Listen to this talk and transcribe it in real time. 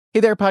Hey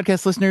there,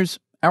 podcast listeners.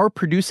 Our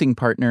producing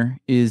partner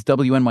is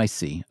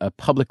WNYC, a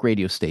public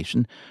radio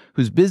station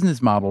whose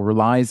business model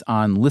relies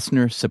on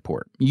listener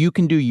support. You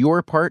can do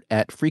your part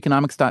at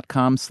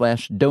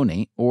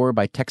freakonomics.com/donate or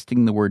by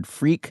texting the word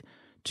freak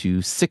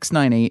to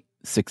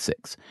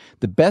 69866.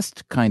 The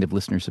best kind of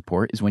listener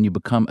support is when you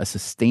become a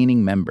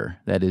sustaining member.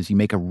 That is, you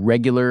make a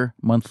regular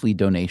monthly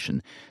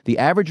donation. The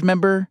average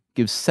member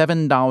gives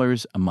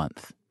 $7 a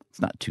month.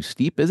 It's not too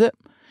steep, is it?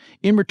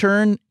 In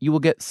return, you will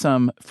get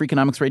some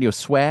Freakonomics Radio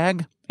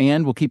swag,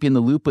 and we'll keep you in the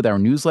loop with our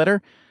newsletter.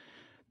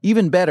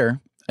 Even better,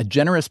 a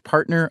generous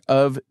partner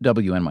of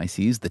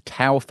WNYC's, the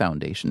Tao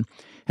Foundation,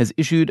 has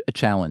issued a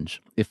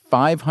challenge. If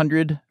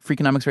 500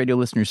 Freakonomics Radio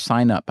listeners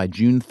sign up by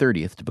June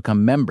 30th to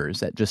become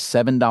members at just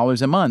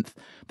 $7 a month,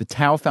 the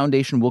Tao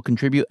Foundation will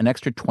contribute an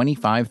extra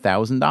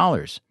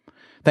 $25,000.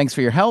 Thanks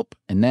for your help,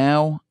 and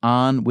now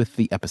on with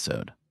the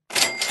episode.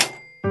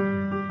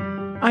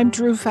 I'm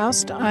Drew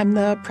Faust. I'm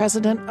the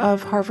president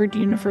of Harvard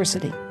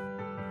University.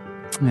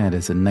 That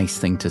is a nice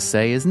thing to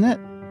say, isn't it?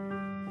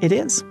 It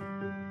is.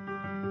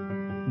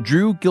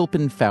 Drew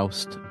Gilpin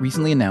Faust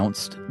recently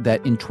announced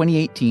that in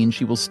 2018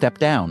 she will step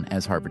down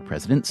as Harvard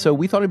president, so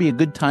we thought it'd be a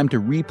good time to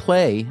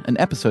replay an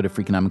episode of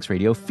Freakonomics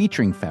Radio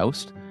featuring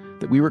Faust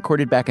that we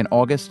recorded back in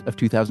August of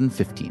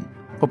 2015.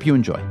 Hope you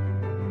enjoy.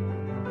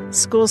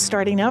 School's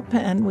starting up,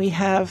 and we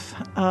have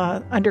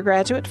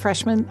undergraduate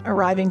freshmen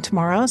arriving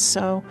tomorrow,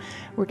 so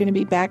we're going to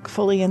be back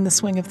fully in the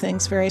swing of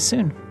things very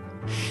soon.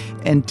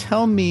 And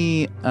tell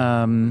me,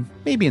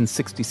 maybe in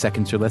 60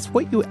 seconds or less,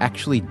 what you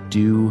actually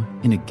do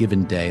in a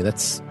given day.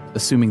 That's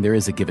assuming there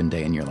is a given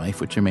day in your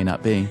life, which there may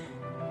not be.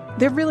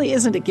 There really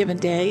isn't a given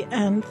day,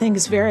 and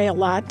things vary a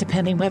lot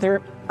depending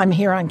whether I'm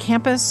here on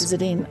campus,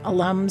 visiting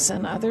alums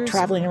and others,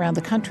 traveling around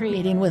the country,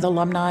 meeting with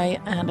alumni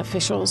and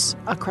officials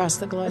across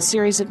the globe, a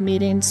series of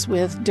meetings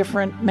with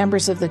different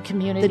members of the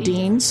community, the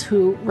deans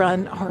who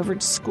run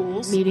Harvard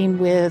schools, meeting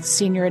with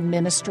senior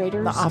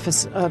administrators, the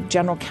Office of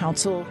General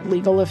Counsel,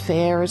 Legal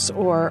Affairs,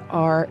 or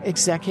our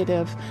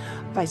executive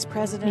vice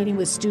president, meeting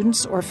with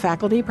students or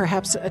faculty,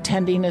 perhaps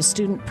attending a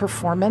student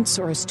performance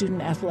or a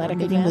student athletic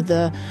meeting with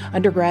the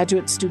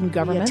undergraduate student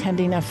government,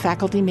 attending a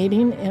faculty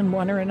meeting in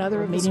one or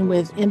another, meeting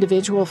with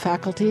individual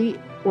faculty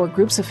or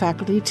groups of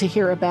faculty to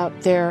hear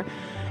about their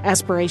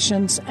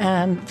aspirations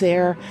and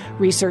their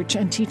research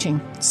and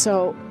teaching.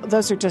 So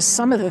those are just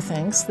some of the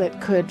things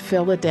that could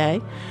fill a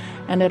day.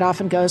 And it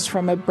often goes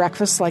from a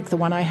breakfast like the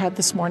one I had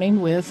this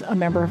morning with a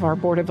member of our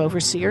Board of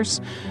Overseers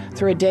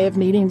through a day of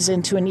meetings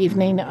into an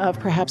evening of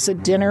perhaps a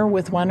dinner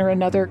with one or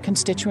another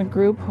constituent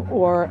group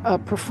or a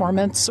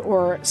performance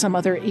or some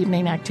other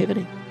evening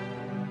activity.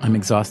 I'm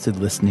exhausted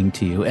listening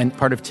to you. And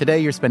part of today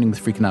you're spending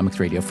with Freakonomics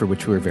Radio, for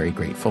which we're very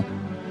grateful.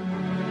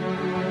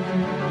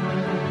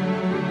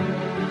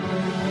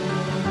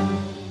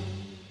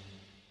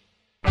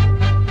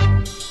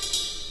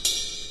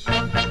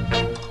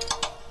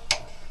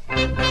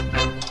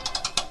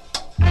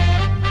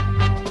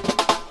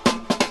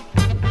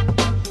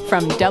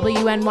 From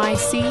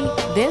WNYC,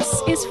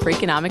 this is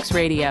Freakonomics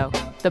Radio,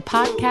 the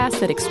podcast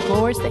that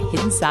explores the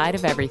hidden side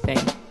of everything.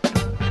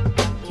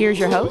 Here's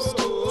your host,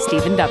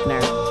 Stephen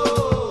Dubner.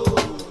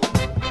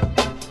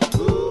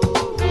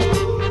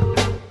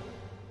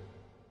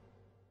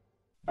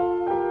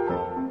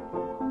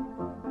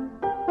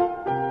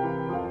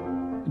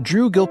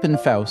 Drew Gilpin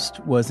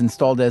Faust was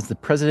installed as the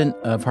president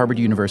of Harvard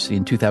University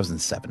in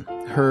 2007.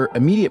 Her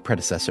immediate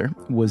predecessor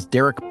was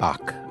Derek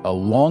Bok, a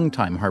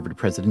longtime Harvard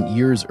president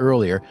years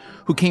earlier,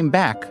 who came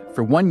back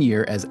for 1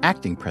 year as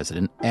acting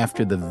president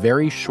after the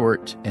very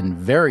short and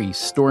very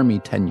stormy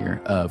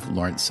tenure of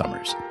Lawrence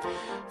Summers.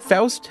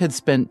 Faust had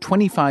spent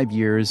 25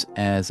 years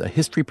as a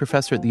history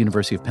professor at the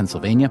University of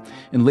Pennsylvania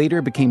and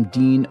later became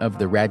dean of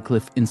the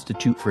Radcliffe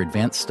Institute for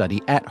Advanced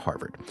Study at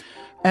Harvard.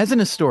 As an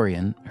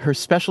historian, her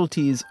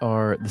specialties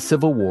are the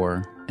Civil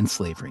War and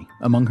slavery.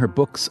 Among her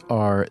books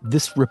are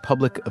This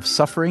Republic of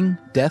Suffering,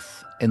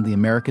 Death, and the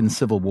American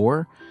Civil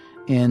War,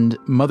 and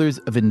Mothers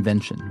of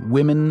Invention,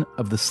 Women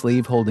of the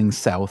Slaveholding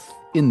South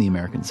in the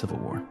American Civil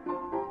War.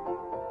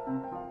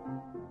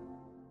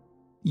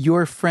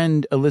 Your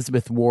friend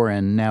Elizabeth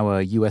Warren, now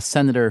a U.S.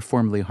 Senator,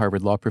 formerly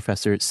Harvard Law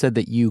professor, said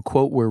that you,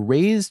 quote, were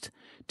raised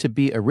to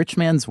be a rich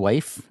man's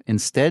wife.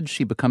 Instead,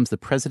 she becomes the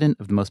president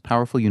of the most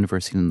powerful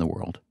university in the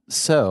world.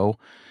 So,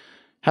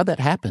 how'd that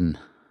happen?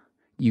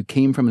 You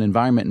came from an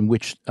environment in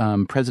which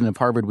president of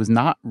Harvard was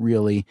not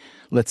really,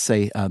 let's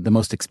say, the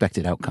most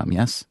expected outcome,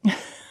 yes?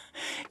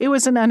 It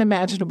was an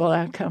unimaginable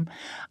outcome.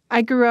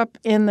 I grew up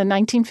in the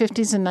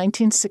 1950s and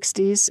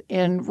 1960s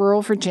in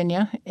rural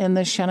Virginia in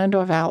the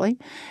Shenandoah Valley,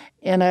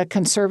 in a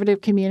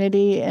conservative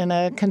community, in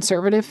a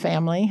conservative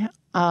family,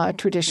 a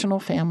traditional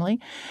family,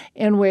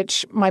 in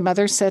which my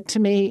mother said to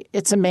me,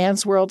 "It's a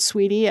man's world,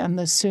 sweetie, and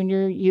the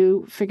sooner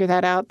you figure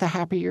that out, the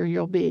happier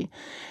you'll be."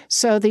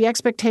 So the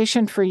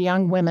expectation for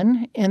young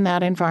women in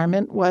that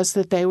environment was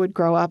that they would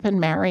grow up and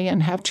marry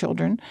and have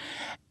children,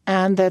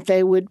 and that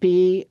they would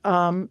be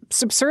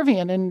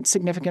subservient in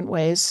significant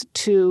ways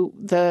to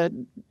the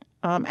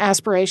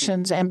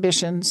aspirations,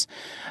 ambitions,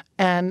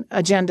 and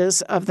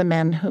agendas of the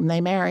men whom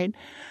they married.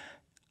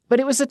 But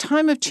it was a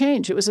time of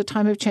change. It was a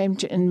time of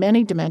change in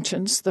many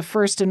dimensions. The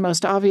first and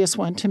most obvious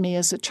one to me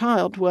as a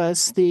child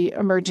was the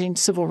emerging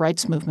civil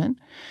rights movement.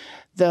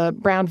 The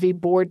Brown v.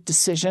 Board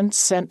decision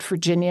sent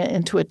Virginia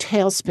into a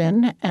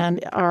tailspin,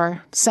 and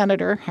our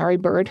senator, Harry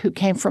Byrd, who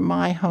came from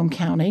my home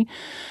county,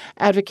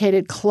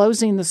 advocated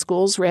closing the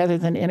schools rather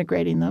than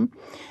integrating them.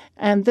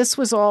 And this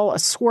was all a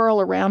swirl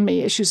around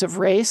me, issues of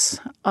race,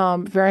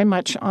 very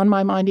much on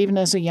my mind even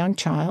as a young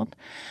child.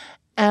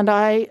 And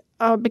I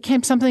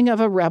became something of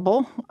a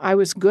rebel. I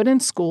was good in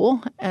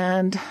school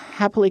and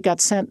happily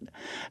got sent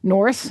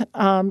north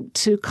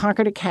to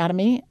Concord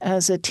Academy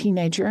as a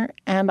teenager.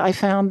 And I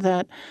found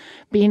that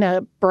being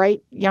a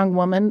bright young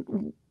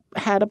woman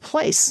had a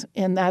place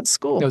in that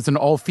school. It was an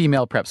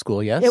all-female prep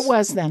school, yes? It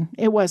was then.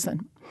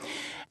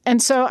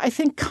 And so I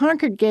think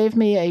Concord gave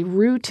me a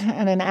route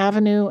and an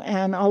avenue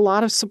and a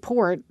lot of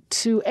support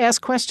to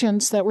ask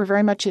questions that were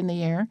very much in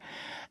the air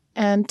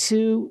and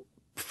to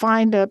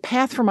find a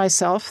path for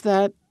myself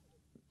that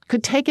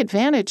could take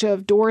advantage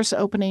of doors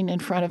opening in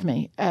front of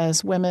me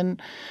as women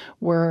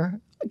were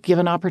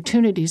given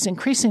opportunities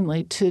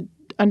increasingly to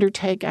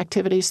undertake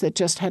activities that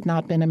just had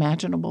not been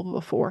imaginable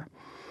before.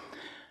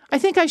 I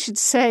think I should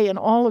say in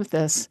all of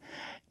this,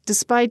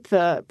 despite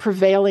the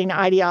prevailing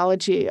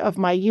ideology of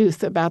my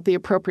youth about the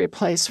appropriate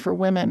place for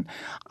women,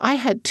 I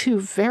had two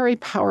very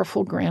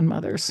powerful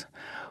grandmothers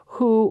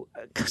who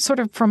sort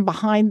of from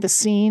behind the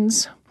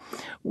scenes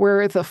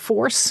were the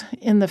force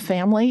in the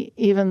family,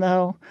 even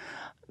though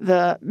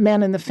the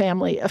men in the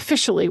family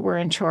officially were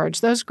in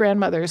charge. Those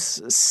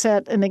grandmothers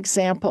set an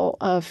example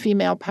of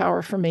female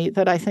power for me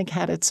that I think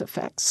had its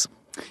effects.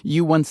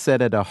 You once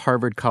said at a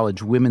Harvard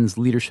College Women's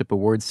Leadership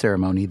Awards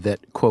ceremony that,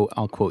 quote,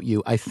 I'll quote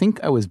you, "I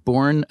think I was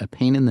born a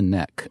pain in the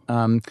neck."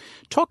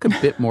 Talk a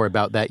bit more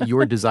about that,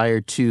 your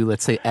desire to,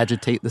 let's say,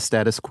 agitate the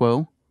status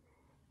quo.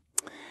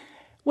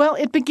 Well,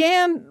 it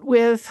began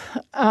with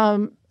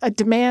a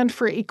demand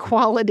for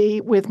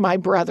equality with my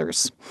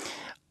brothers.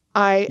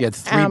 You had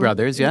three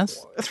brothers,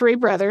 yes? Three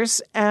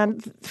brothers.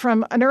 And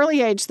from an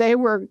early age, they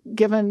were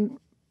given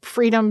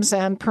freedoms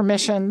and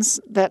permissions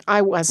that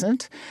I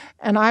wasn't.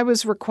 And I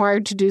was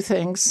required to do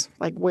things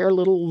like wear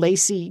little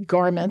lacy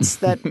garments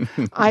that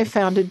I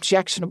found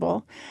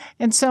objectionable.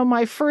 And so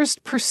my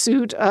first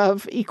pursuit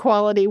of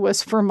equality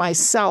was for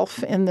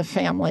myself in the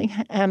family.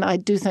 And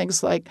I'd do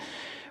things like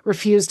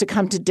refuse to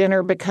come to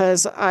dinner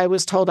because I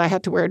was told I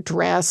had to wear a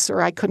dress,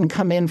 or I couldn't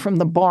come in from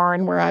the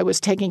barn where I was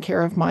taking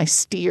care of my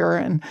steer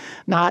and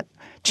not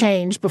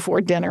change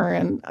before dinner.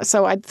 And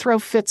so I'd throw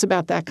fits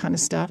about that kind of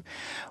stuff.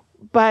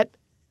 But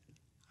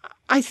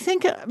I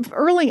think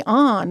early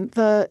on,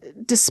 the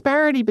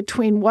disparity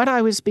between what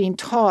I was being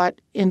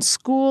taught in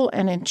school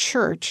and in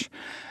church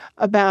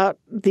about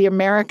the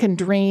American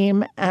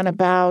dream and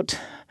about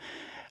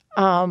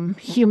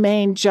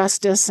humane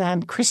justice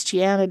and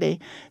Christianity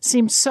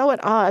seemed so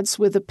at odds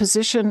with the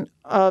position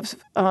of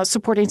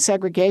supporting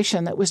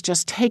segregation that was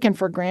just taken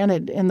for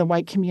granted in the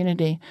white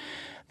community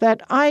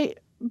that I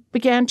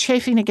began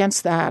chafing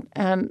against that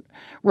and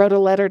wrote a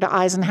letter to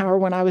Eisenhower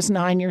when I was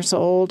 9 years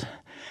old,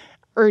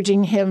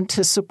 urging him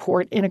to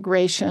support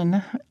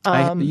integration.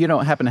 You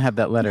don't happen to have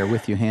that letter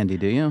with you handy,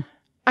 do you?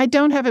 I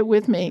don't have it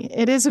with me.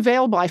 It is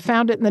available. I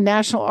found it in the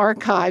National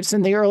Archives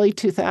in the early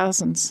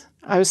 2000s.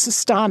 I was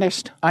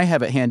astonished. I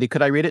have it handy.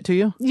 Could I read it to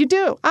you? You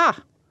do?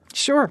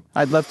 Sure.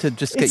 I'd love to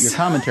just get your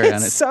commentary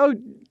on it. It's so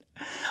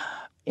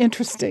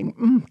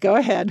interesting. Go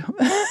ahead.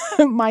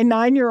 My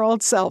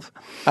 9-year-old self.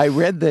 I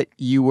read that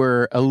you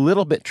were a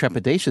little bit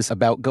trepidatious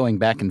about going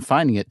back and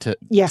finding it to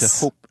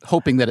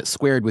hoping that it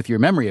squared with your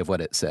memory of what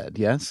it said,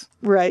 yes?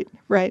 Right.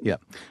 Yeah.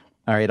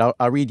 All right,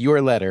 I'll read your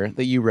letter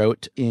that you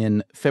wrote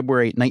in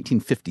February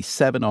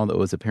 1957, although it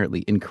was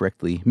apparently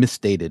incorrectly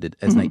misstated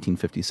as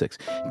 1956.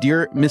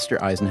 Dear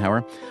Mr.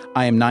 Eisenhower,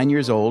 I am 9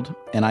 years old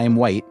and I am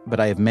white,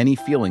 but I have many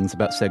feelings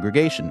about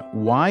segregation.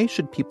 Why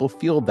should people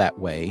feel that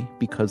way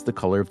because the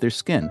color of their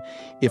skin?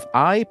 If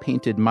I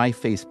painted my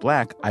face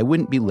black, I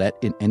wouldn't be let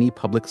in any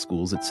public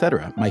schools,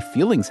 etc. My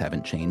feelings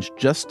haven't changed,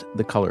 just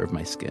the color of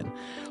my skin.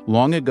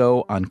 Long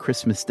ago on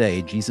Christmas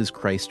Day, Jesus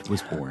Christ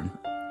was born.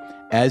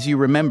 As you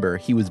remember,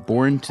 he was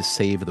born to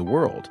save the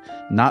world,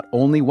 not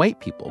only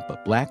white people,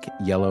 but black,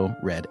 yellow,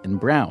 red,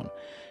 and brown.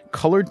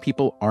 Colored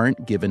people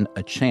aren't given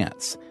a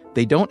chance.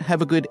 They don't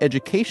have a good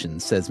education,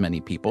 says many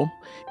people.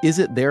 Is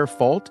it their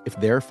fault if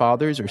their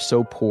fathers are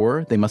so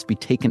poor they must be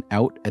taken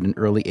out at an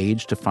early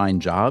age to find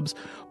jobs?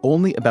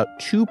 Only about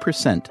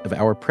 2% of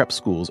our prep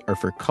schools are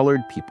for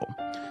colored people.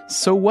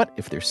 So what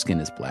if their skin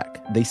is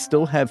black? They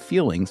still have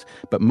feelings,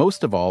 but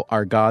most of all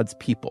are God's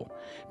people.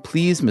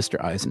 Please,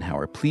 Mr.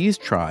 Eisenhower, please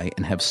try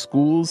and have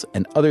schools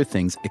and other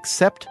things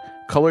accept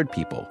colored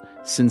people.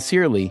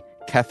 Sincerely,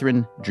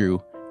 Catherine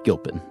Drew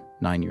Gilpin,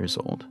 9 years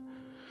old.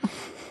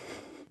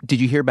 Did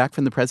you hear back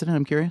from the president?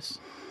 I'm curious.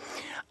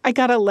 I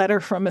got a letter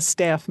from a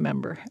staff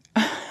member,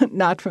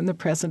 not from the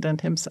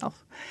president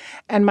himself.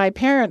 And my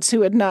parents,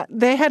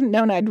 they hadn't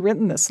known I'd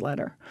written this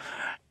letter.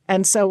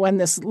 And so when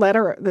this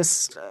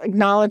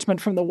acknowledgement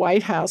from the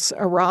White House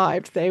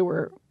arrived, they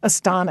were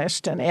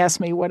astonished and asked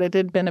me what it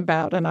had been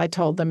about. And I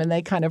told them, and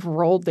they kind of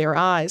rolled their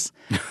eyes.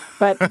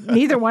 But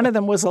neither one of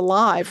them was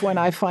alive when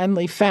I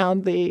finally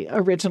found the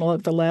original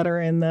of the letter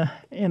in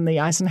the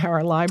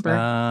Eisenhower Library.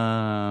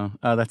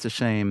 Oh, that's a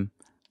shame.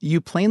 You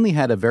plainly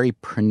had a very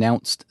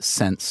pronounced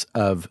sense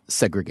of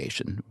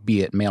segregation,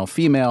 be it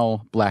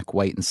male-female,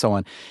 black-white, and so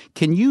on.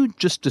 Can you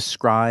just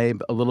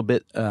describe a little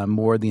bit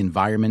more the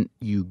environment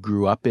you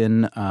grew up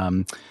in?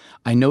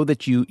 I know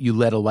that you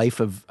led a life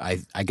of,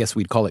 I guess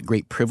we'd call it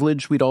great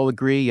privilege, we'd all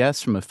agree,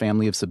 yes, from a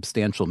family of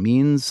substantial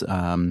means.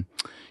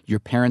 Your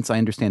parents, I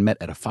understand, met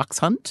at a fox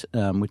hunt,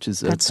 which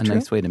is a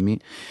nice way to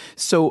meet.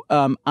 So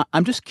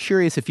I'm just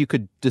curious if you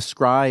could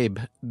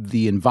describe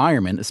the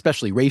environment,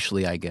 especially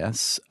racially, I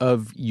guess,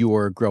 of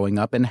your growing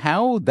up and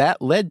how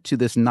that led to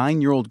this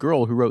 9-year-old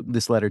girl who wrote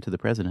this letter to the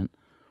president.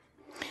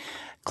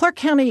 Clark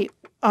County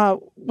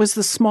was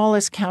the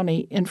smallest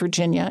county in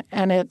Virginia,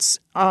 and it's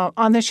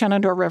on the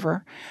Shenandoah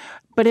River.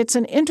 But it's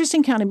an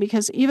interesting county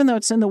because even though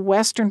it's in the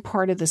western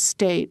part of the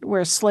state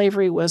where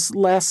slavery was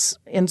less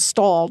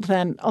installed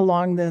than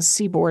along the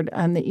seaboard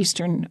and the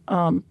eastern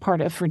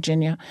part of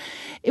Virginia,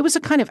 it was a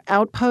kind of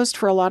outpost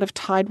for a lot of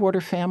Tidewater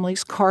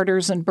families.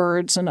 Carters and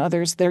Byrds and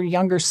others, their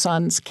younger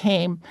sons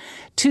came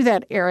to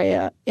that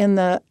area in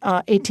the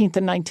 18th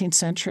and 19th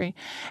century.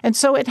 And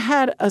so it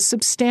had a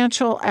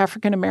substantial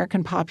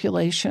African-American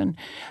population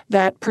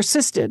that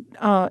persisted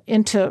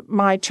into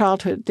my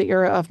childhood, the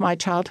era of my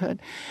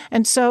childhood.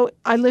 And so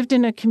I lived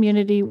in a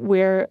community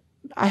where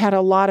I had a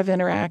lot of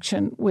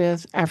interaction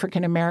with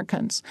African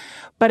Americans,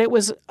 but it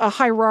was a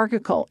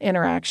hierarchical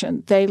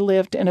interaction. They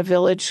lived in a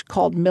village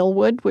called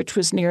Millwood, which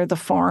was near the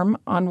farm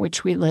on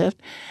which we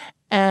lived,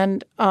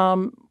 and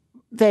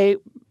they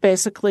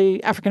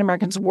basically, African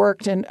Americans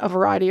worked in a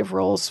variety of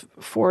roles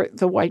for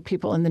the white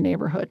people in the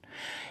neighborhood.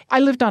 I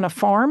lived on a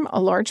farm,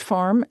 a large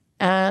farm,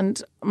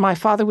 and my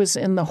father was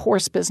in the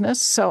horse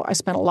business, so I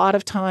spent a lot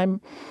of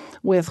time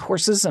with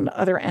horses and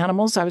other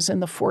animals. I was in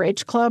the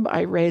 4-H club.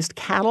 I raised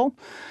cattle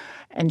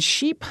and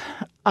sheep,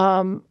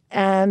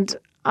 and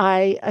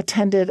I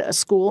attended a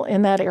school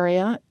in that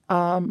area,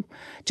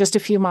 just a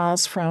few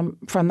miles from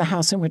the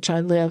house in which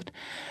I lived.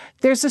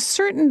 There's a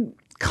certain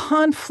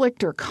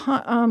conflict or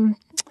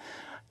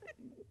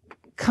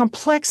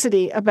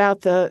complexity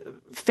about the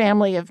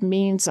family of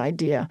means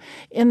idea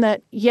in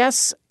that,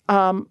 yes,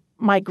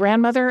 my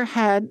grandmother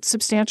had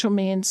substantial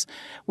means.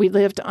 We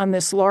lived on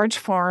this large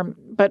farm,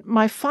 but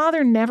my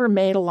father never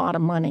made a lot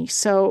of money.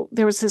 So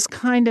there was this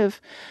kind of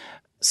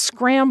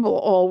scramble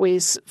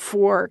always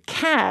for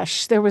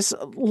cash. There was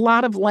a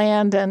lot of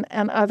land and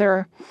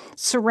other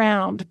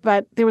surround,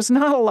 but there was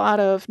not a lot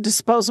of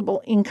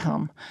disposable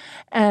income.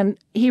 And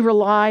he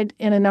relied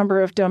in a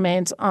number of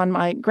domains on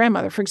my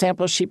grandmother. For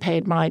example, she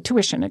paid my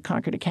tuition at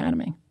Concord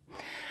Academy.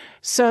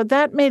 So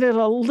that made it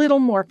a little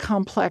more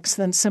complex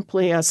than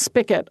simply a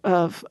spigot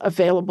of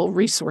available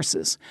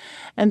resources.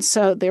 And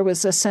so there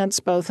was a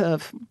sense both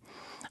of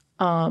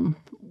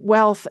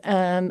wealth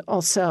and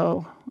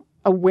also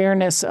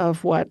awareness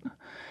of what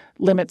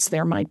limits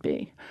there might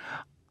be.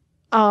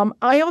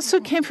 I also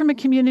came from a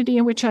community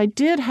in which I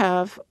did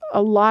have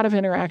a lot of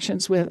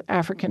interactions with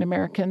African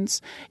Americans.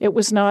 It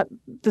was not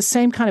the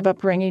same kind of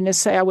upbringing as,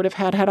 say, I would have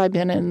had I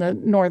been in the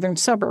northern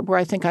suburb, where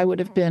I think I would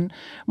have been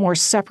more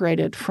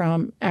separated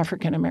from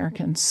African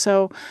Americans.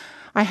 So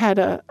I had,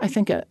 I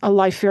think, a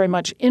life very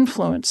much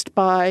influenced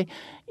by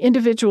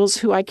individuals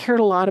who I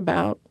cared a lot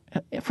about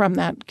from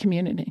that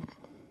community.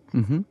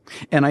 Mm-hmm.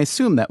 And I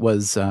assume that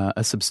was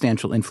a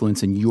substantial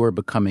influence in your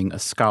becoming a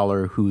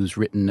scholar who's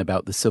written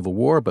about the Civil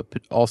War, but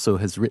also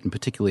has written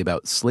particularly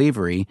about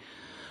slavery.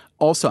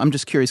 Also, I'm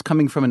just curious,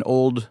 coming from an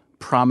old,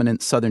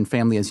 prominent Southern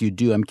family as you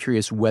do, I'm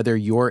curious whether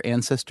your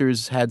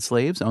ancestors had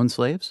slaves, owned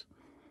slaves?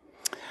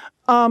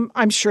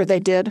 I'm sure they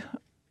did.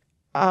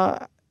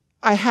 My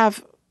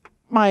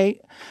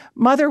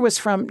mother was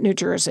from New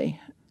Jersey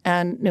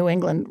and New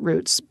England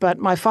roots, but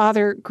my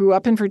father grew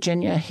up in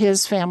Virginia.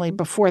 His family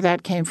before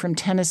that came from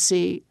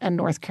Tennessee and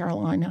North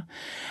Carolina.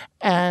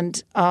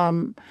 And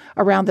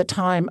around the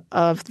time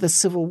of the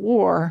Civil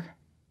War,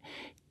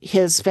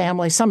 his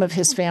family, some of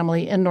his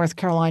family in North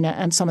Carolina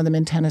and some of them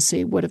in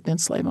Tennessee would have been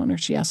slave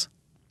owners, yes.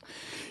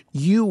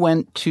 You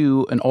went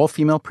to an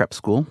all-female prep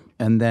school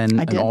and then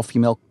an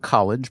all-female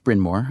college, Bryn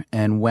Mawr,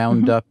 and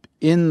wound up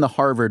in the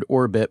Harvard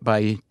orbit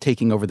by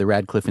taking over the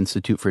Radcliffe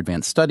Institute for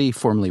Advanced Study,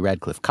 formerly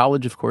Radcliffe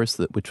College, of course,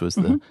 which was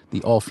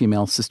the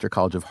all-female sister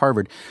college of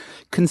Harvard.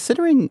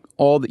 Considering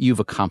all that you've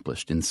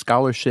accomplished in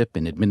scholarship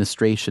and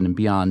administration and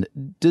beyond,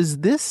 does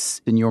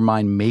this, in your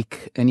mind,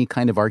 make any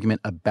kind of argument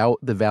about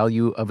the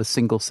value of a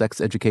single-sex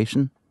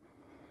education?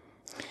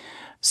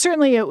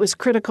 Certainly it was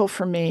critical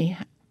for me.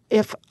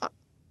 If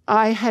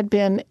I had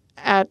been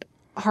at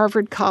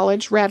Harvard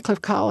College,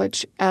 Radcliffe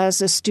College,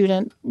 as a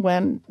student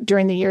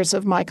during the years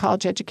of my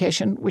college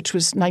education, which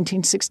was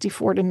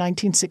 1964 to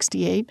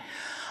 1968.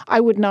 I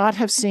would not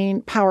have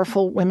seen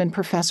powerful women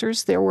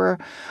professors. There were,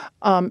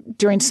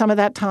 during some of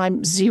that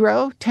time,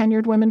 0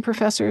 tenured women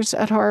professors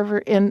at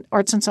Harvard in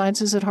arts and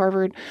sciences at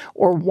Harvard,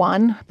 or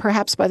 1,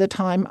 perhaps by the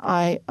time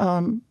I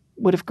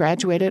would have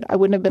graduated. I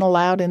wouldn't have been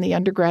allowed in the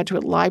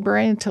undergraduate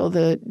library until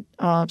the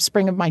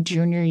spring of my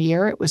junior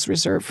year. It was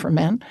reserved for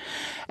men.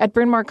 At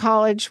Bryn Mawr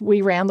College,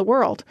 we ran the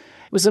world.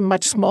 It was a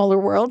much smaller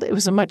world. It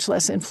was a much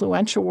less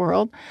influential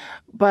world.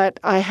 But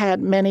I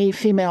had many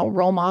female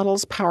role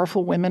models,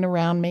 powerful women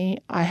around me.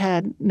 I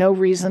had no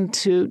reason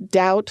to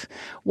doubt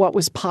what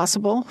was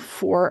possible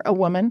for a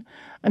woman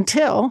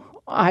until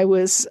I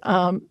was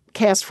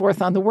cast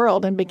forth on the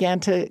world and began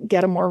to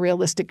get a more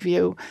realistic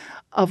view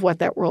of what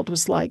that world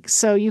was like.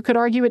 So you could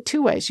argue it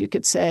 2 ways. You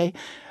could say,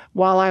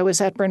 while I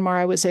was at Bryn Mawr,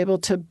 I was able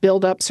to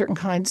build up certain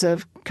kinds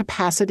of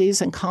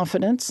capacities and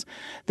confidence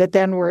that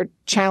then were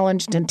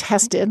challenged and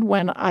tested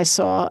when I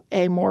saw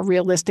a more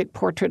realistic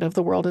portrait of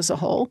the world as a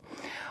whole.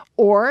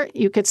 Or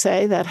you could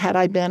say that had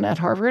I been at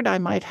Harvard, I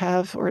might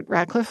have, or at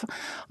Radcliffe,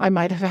 I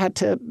might have had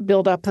to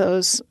build up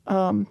those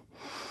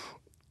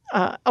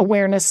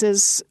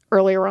awarenesses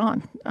earlier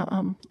on.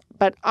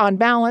 But on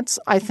balance,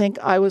 I think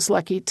I was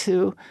lucky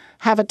to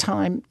have a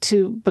time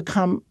to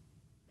become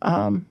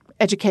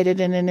educated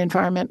in an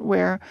environment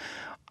where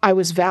I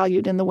was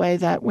valued in the way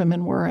that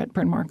women were at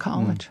Bryn Mawr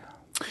College.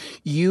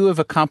 You have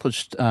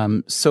accomplished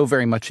so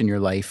very much in your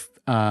life.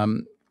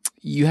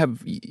 You have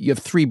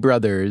 3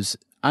 brothers.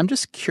 I'm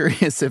just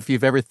curious if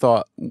you've ever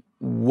thought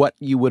what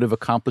you would have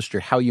accomplished or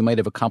how you might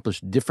have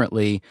accomplished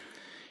differently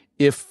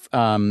if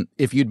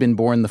you'd been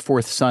born the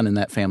 4th son in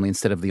that family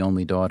instead of the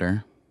only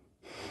daughter.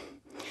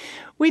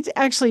 We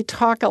actually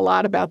talk a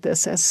lot about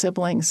this as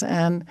siblings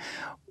and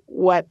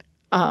what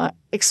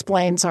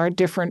explains our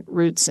different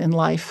routes in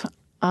life.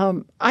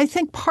 I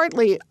think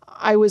partly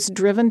I was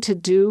driven to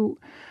do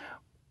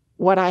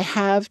what I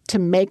have to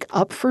make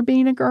up for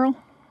being a girl.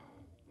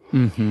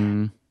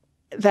 Mm-hmm.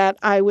 That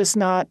I was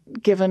not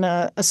given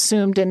a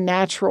assumed and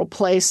natural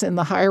place in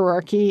the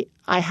hierarchy.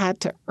 I had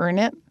to earn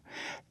it.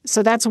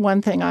 So that's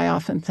one thing I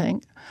often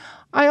think.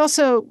 I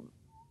also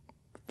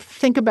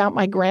think about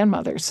my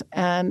grandmothers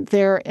and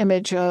their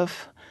image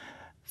of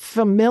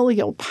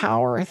familial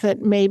power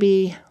that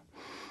maybe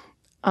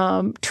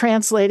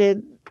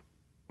translated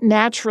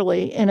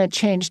naturally in a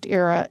changed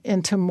era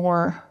into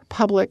more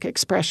public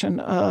expression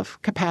of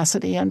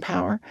capacity and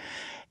power.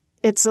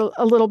 It's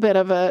a little bit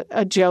of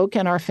a joke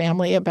in our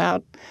family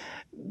about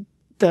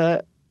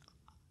the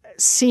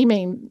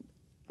seeming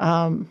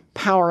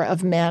power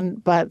of men,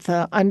 but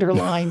the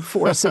underlying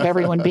force of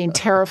everyone being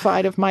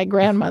terrified of my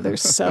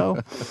grandmothers. So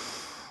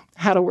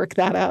how to work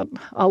that out,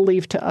 I'll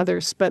leave to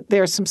others, but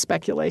there's some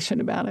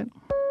speculation about it.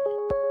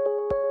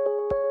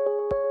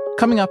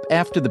 Coming up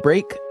after the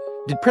break,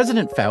 did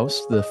President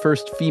Faust, the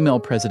first female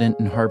president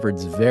in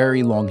Harvard's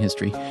very long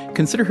history,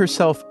 consider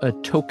herself a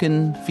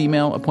token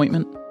female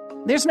appointment?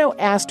 There's no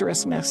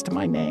asterisk next to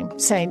my name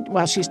saying,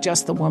 well, she's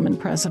just the woman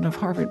president of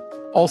Harvard.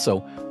 Also,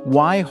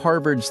 why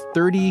Harvard's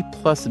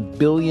 $30+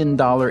 billion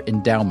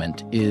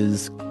endowment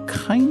is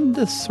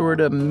kinda,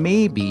 sorta,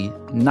 maybe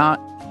not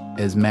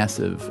as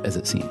massive as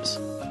it seems.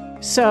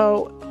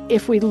 So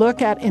if we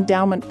look at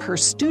endowment per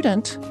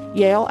student,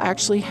 Yale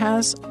actually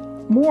has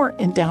more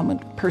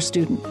endowment per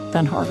student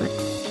than Harvard.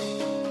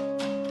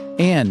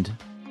 And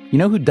you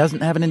know who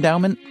doesn't have an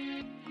endowment?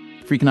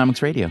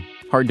 Freakonomics Radio.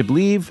 Hard to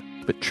believe,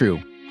 but true.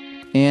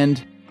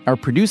 And our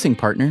producing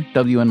partner,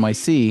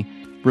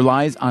 WNYC,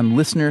 relies on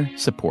listener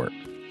support.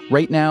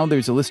 Right now,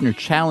 there's a listener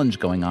challenge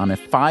going on. If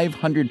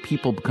 500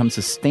 people become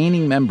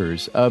sustaining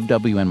members of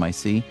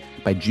WNYC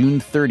by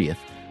June 30th,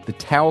 the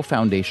Tao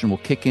Foundation will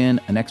kick in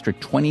an extra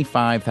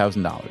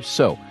 $25,000.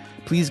 So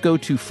please go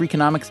to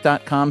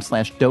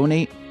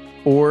Freakonomics.com/donate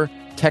or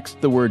text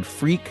the word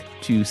freak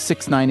to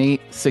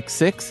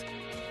 69866.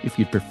 If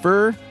you'd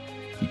prefer,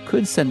 you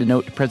could send a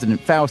note to President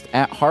Faust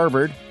at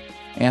Harvard.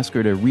 Ask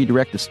her to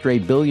redirect a stray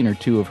billion or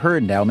two of her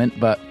endowment,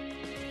 but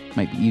it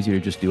might be easier to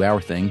just do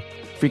our thing.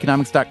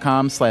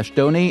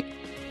 Freakonomics.com/donate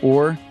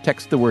or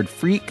text the word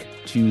freak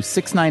to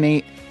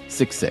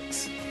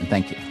 69866. And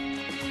thank you.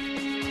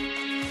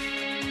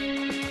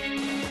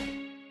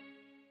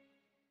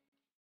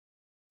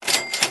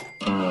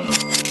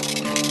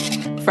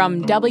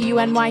 From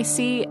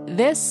WNYC,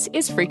 this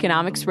is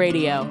Freakonomics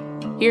Radio.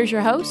 Here's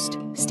your host,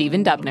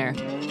 Stephen Dubner.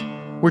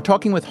 We're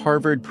talking with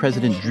Harvard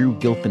President Drew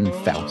Gilpin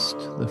Faust,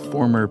 the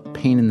former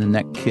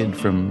pain-in-the-neck kid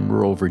from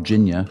rural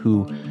Virginia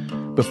who,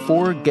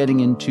 before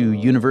getting into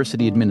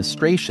university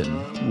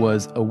administration,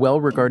 was a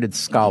well-regarded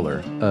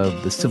scholar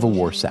of the Civil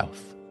War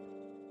South.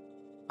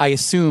 I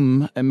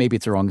assume, and maybe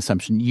it's a wrong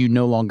assumption, you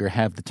no longer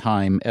have the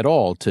time at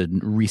all to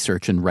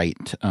research and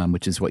write,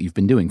 which is what you've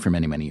been doing for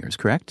many, many years,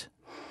 correct?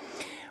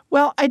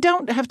 Well, I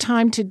don't have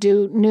time to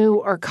do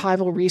new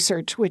archival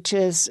research, which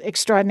is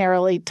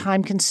extraordinarily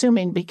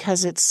time-consuming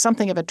because it's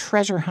something of a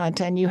treasure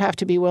hunt, and you have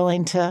to be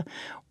willing to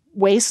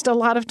waste a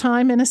lot of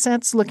time, in a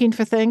sense, looking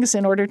for things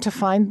in order to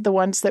find the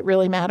ones that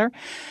really matter.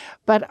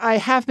 But I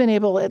have been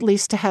able at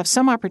least to have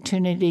some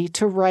opportunity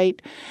to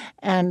write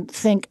and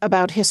think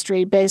about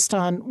history based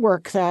on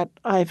work that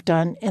I've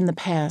done in the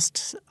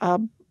past.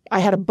 I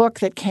had a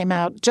book that came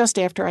out just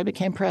after I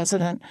became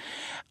president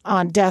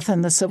on death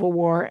in the Civil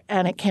War,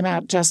 and it came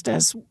out just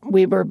as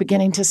we were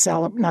beginning to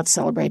observe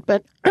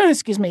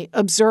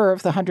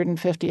the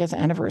 150th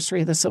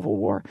anniversary of the Civil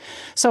War.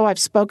 So I've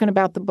spoken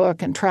about the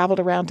book and traveled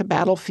around to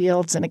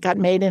battlefields, and it got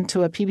made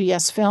into a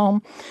PBS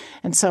film.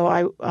 And so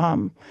I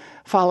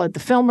followed the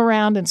film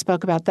around and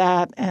spoke about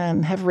that,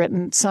 and have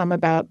written some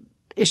about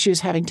issues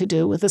having to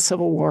do with the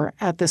Civil War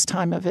at this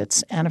time of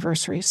its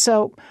anniversary.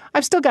 So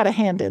I've still got a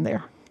hand in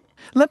there.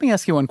 Let me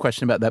ask you one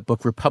question about that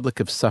book, Republic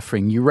of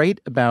Suffering. You write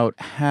about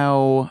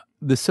how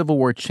the Civil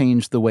War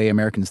changed the way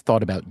Americans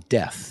thought about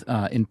death,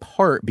 in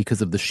part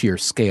because of the sheer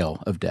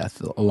scale of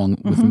death, along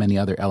with many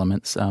other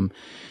elements. You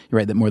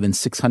write that more than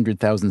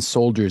 600,000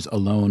 soldiers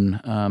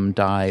alone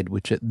died,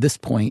 which at this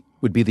point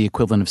would be the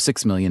equivalent of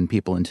 6 million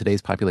people in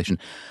today's population.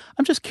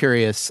 I'm just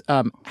curious,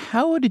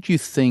 how did you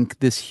think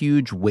this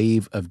huge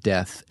wave of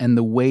death and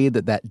the way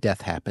that that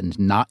death happened,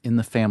 not in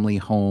the family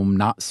home,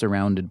 not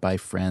surrounded by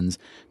friends,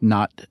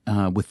 not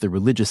with the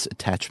religious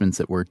attachments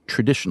that were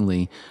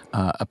traditionally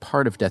a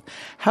part of death,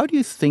 how do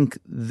you think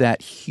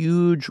that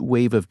huge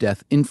wave of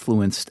death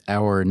influenced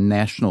our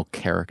national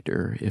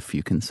character, if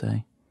you can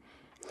say?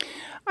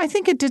 I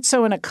think it did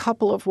so in a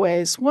couple of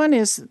ways. One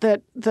is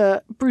that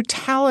the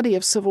brutality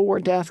of Civil War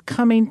death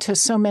coming to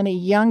so many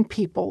young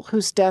people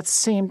whose deaths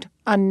seemed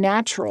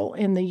unnatural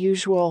in the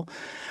usual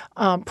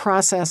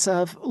process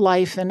of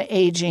life and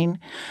aging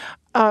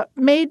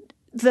made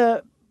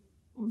the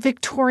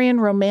Victorian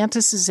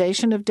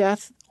romanticization of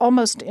death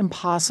almost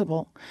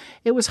impossible.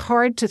 It was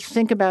hard to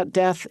think about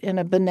death in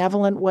a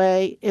benevolent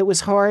way. It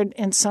was hard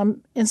in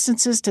some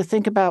instances to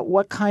think about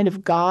what kind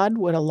of God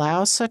would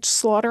allow such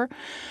slaughter.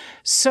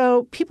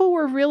 So people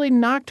were really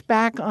knocked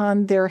back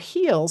on their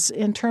heels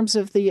in terms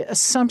of the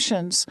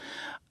assumptions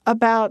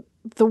about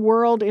the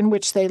world in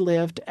which they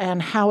lived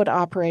and how it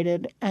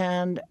operated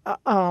and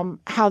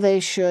how they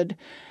should,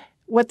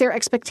 what their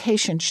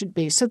expectations should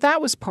be. So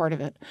that was part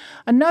of it.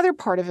 Another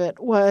part of it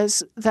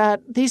was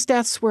that these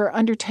deaths were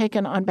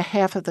undertaken on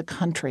behalf of the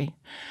country.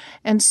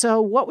 And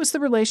so what was the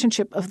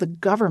relationship of the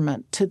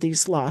government to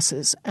these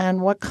losses,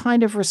 and what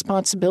kind of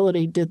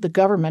responsibility did the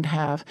government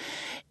have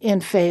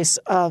in face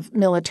of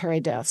military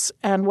deaths?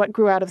 And what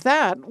grew out of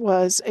that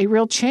was a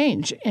real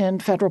change in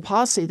federal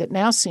policy that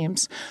now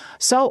seems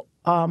so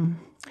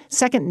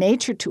second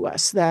nature to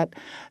us, that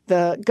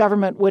the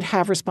government would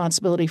have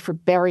responsibility for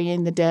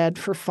burying the dead,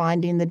 for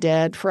finding the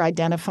dead, for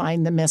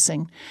identifying the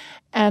missing.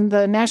 And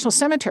the National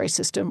Cemetery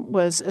System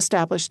was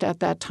established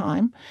at that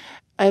time,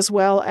 as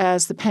well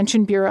as the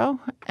Pension Bureau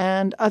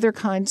and other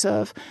kinds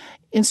of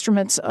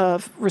instruments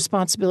of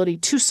responsibility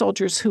to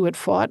soldiers who had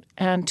fought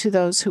and to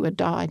those who had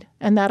died.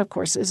 And that, of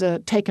course, is a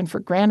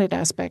taken-for-granted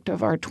aspect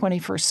of our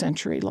 21st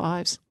century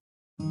lives.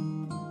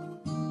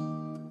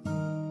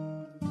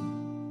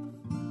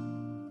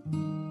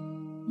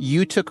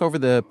 You took over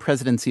the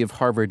presidency of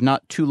Harvard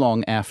not too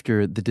long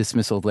after the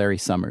dismissal of Larry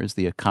Summers,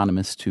 the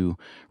economist who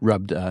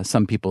rubbed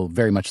some people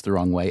very much the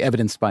wrong way,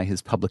 evidenced by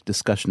his public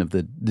discussion of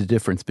the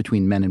difference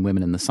between men and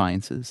women in the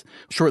sciences.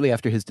 Shortly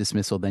after his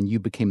dismissal, then, you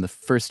became the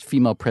first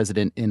female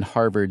president in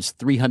Harvard's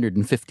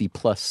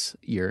 350-plus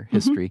year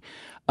history.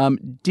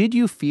 Did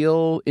you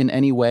feel in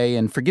any way,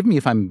 and forgive me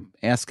if I'm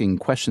asking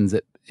questions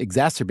that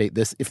exacerbate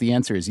this, if the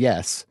answer is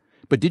yes,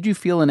 but did you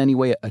feel in any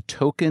way a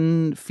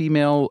token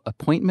female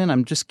appointment?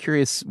 I'm just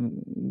curious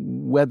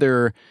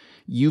whether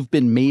you've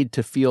been made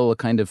to feel a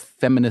kind of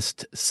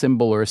feminist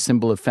symbol or a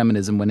symbol of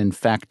feminism when in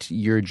fact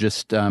you're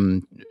just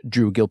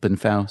Drew Gilpin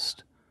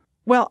Faust.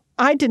 Well,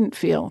 I didn't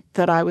feel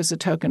that I was a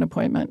token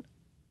appointment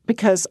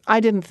because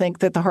I didn't think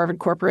that the Harvard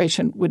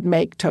Corporation would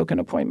make token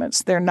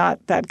appointments. They're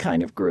not that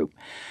kind of group.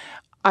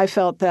 I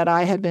felt that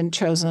I had been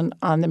chosen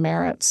on the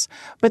merits.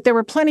 But there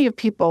were plenty of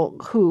people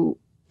who,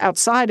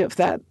 outside of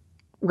that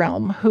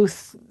realm, who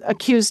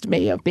accused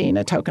me of being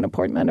a token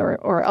appointment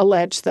or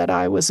alleged that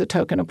I was a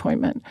token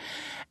appointment.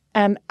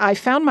 And I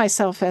found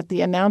myself at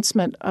the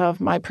announcement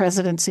of my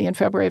presidency in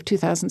February of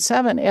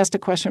 2007, asked a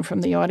question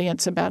from the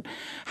audience about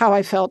how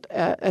I felt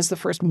as the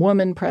first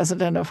woman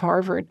president of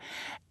Harvard.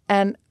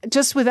 And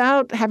just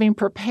without having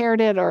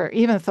prepared it or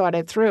even thought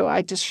it through,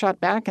 I just shot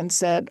back and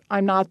said,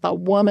 I'm not the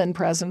woman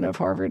president of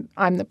Harvard.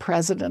 I'm the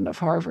president of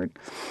Harvard.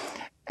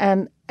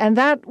 And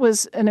that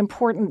was an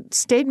important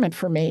statement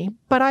for me.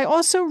 But I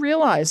also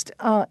realized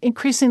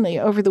increasingly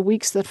over the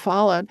weeks that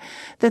followed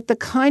that the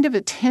kind of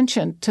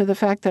attention to the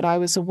fact that I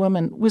was a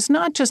woman was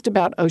not just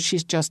about, oh,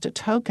 she's just a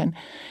token.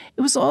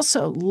 It was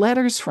also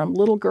letters from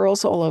little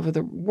girls all over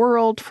the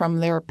world, from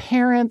their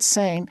parents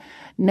saying,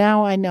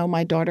 now I know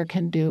my daughter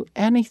can do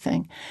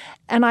anything.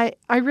 And I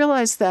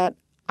realized that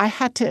I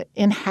had to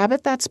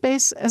inhabit that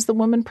space as the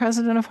woman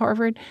president of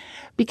Harvard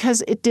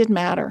because it did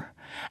matter.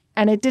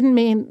 And it didn't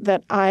mean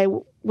that I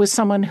was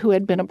someone who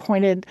had been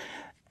appointed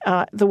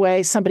the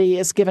way somebody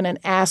is given an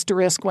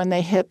asterisk when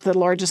they hit the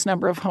largest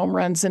number of home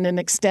runs in an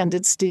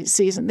extended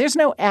season. There's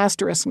no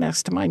asterisk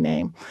next to my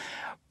name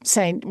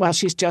saying, well,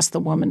 she's just the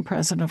woman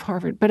president of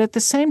Harvard. But at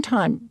the same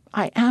time,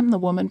 I am the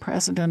woman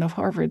president of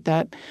Harvard.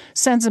 That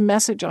sends a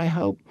message, I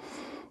hope,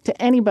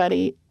 to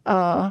anybody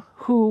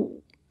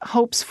who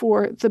hopes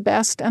for the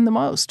best and the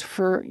most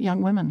for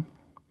young women.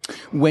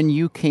 When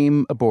you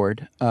came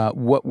aboard,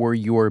 what were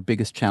your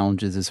biggest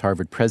challenges as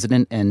Harvard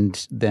president?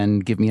 And then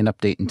give me an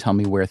update and tell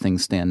me where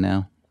things stand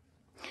now.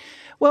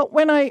 Well,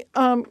 when I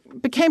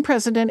became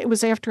president, it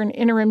was after an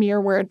interim year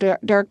where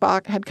Derek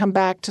Bok had come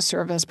back to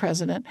serve as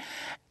president.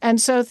 And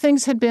so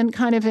things had been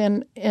kind of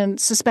in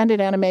suspended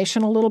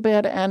animation a little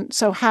bit. And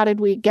so how did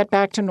we get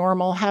back to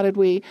normal? How did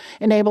we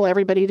enable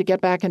everybody to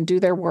get back and do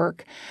their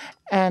work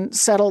and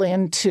settle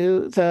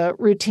into the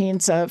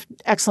routines of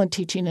excellent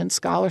teaching and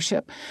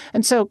scholarship?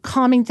 And so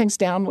calming things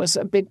down was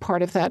a big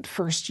part of that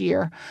first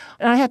year.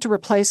 And I had to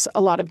replace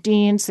a lot of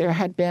deans. There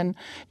had been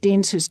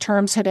deans whose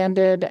terms had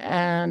ended,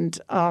 and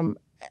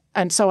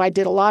so I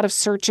did a lot of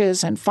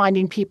searches and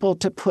finding people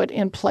to put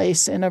in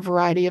place in a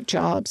variety of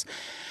jobs.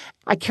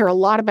 I care a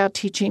lot about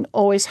teaching,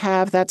 always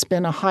have. That's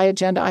been a high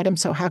agenda item.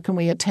 So how can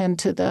we attend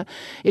to the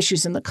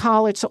issues in the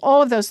college? So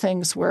all of those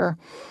things were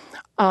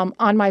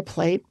on my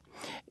plate.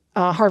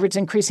 Harvard's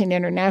increasing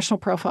international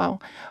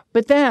profile.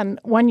 But then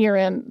 1 year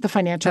in, the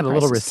financial crisis had a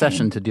little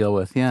recession came. To deal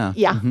with, yeah.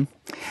 Yeah.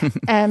 Mm-hmm.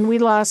 And we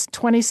lost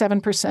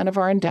 27% of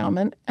our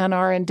endowment, and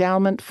our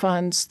endowment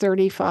funds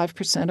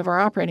 35% of our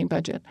operating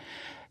budget.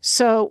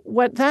 So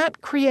what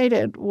that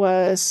created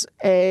was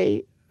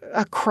a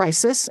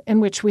crisis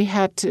in which we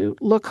had to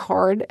look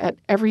hard at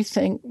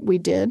everything we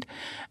did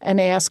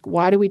and ask,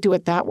 why do we do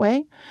it that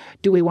way?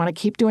 Do we want to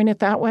keep doing it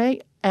that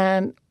way?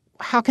 And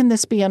how can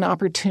this be an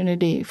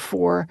opportunity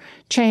for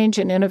change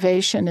and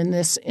innovation in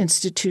this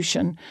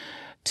institution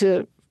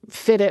to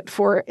fit it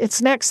for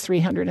its next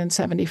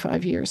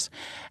 375 years?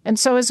 And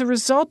so as a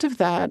result of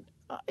that,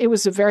 it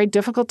was a very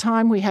difficult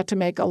time. We had to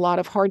make a lot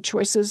of hard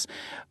choices.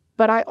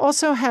 But I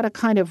also had a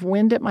kind of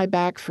wind at my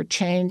back for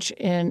change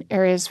in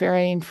areas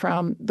varying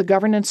from the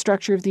governance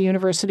structure of the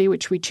university,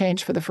 which we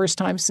changed for the first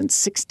time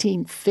since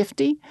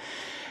 1650,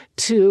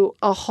 to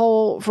a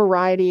whole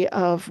variety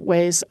of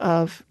ways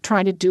of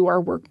trying to do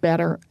our work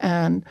better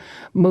and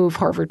move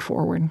Harvard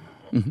forward.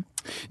 Mm-hmm.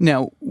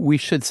 Now, we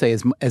should say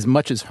as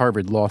much as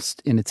Harvard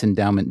lost in its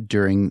endowment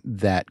during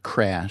that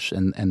crash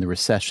and the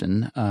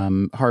recession,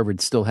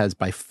 Harvard still has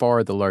by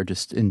far the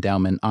largest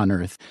endowment on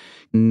earth,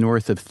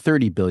 north of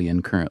 $30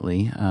 billion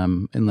currently,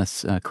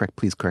 unless,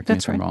 please correct me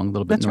if I'm wrong, a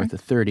little bit north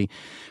of 30,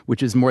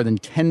 which is more than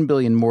 $10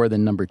 billion more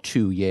than number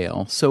 2,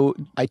 Yale. So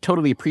I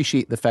totally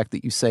appreciate the fact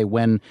that you say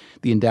when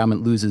the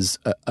endowment loses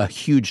a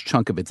huge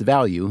chunk of its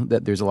value,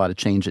 that there's a lot of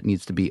change that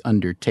needs to be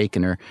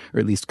undertaken or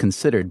at least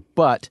considered.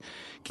 But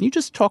can you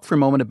just talk for a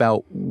moment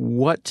about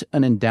what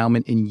an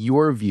endowment, in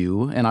your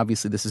view, and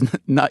obviously this is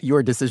not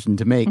your decision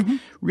to make,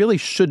 really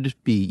should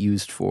be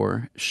used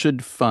for,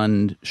 should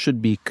fund, should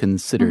be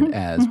considered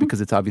as, because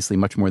it's obviously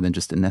much more than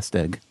just a nest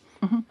egg.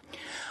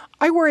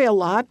 I worry a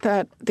lot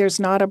that there's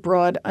not a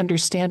broad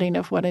understanding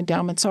of what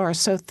endowments are.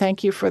 So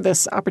thank you for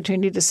this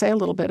opportunity to say a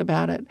little bit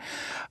about it.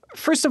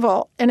 First of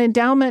all, an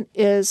endowment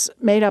is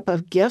made up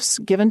of gifts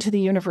given to the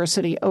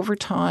university over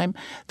time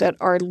that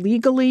are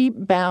legally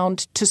bound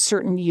to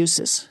certain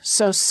uses.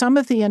 So some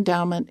of the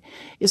endowment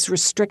is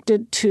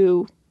restricted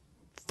to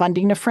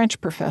funding a French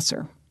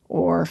professor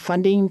or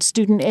funding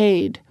student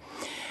aid.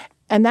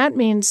 And that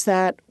means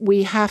that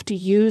we have to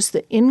use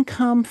the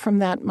income from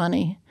that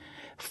money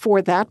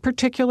for that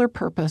particular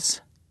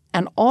purpose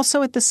and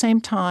also at the same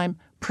time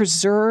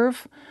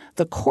preserve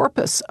the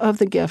corpus of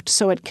the gift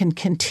so it can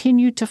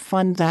continue to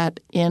fund that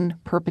in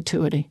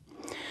perpetuity.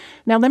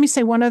 Now, let me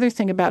say one other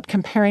thing about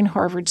comparing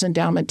Harvard's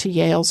endowment to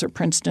Yale's or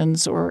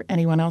Princeton's or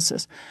anyone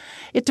else's.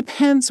 It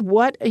depends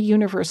what a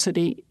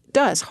university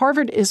does.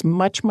 Harvard is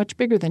much, much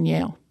bigger than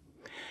Yale.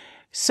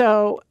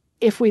 So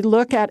if we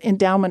look at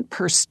endowment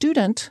per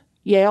student,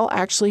 Yale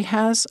actually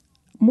has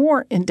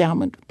more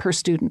endowment per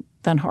student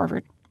than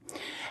Harvard.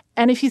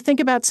 And if you think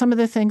about some of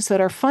the things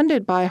that are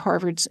funded by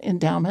Harvard's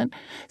endowment,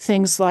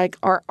 things like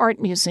our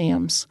art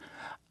museums,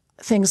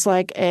 things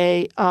like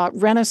a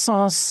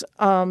Renaissance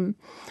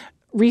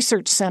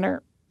research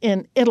center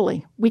in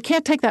Italy, we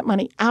can't take that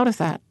money out of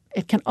that.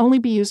 It can only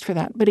be used for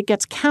that, but it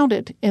gets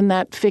counted in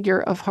that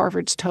figure of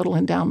Harvard's total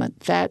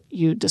endowment that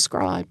you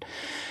described.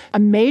 A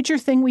major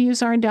thing we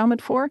use our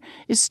endowment for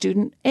is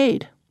student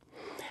aid.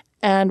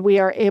 And we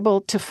are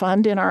able to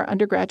fund in our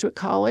undergraduate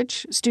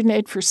college student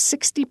aid for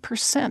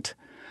 60%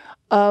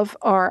 of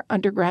our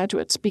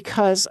undergraduates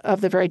because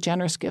of the very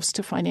generous gifts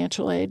to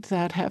financial aid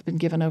that have been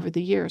given over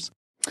the years.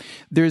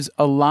 There's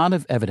a lot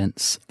of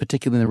evidence,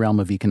 particularly in the realm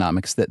of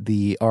economics, that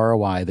the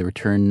ROI, the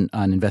return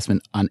on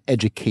investment on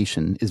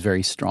education, is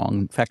very strong.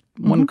 In fact,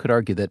 one could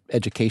argue that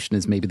education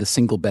is maybe the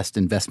single best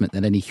investment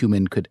that any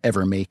human could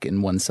ever make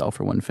in oneself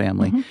or one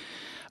family.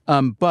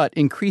 But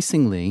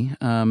increasingly,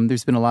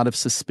 there's been a lot of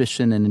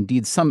suspicion and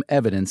indeed some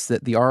evidence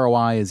that the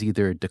ROI is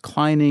either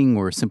declining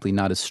or simply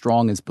not as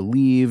strong as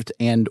believed,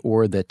 and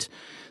or that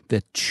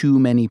too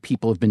many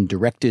people have been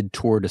directed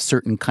toward a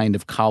certain kind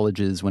of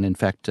colleges when in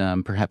fact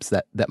perhaps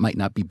that might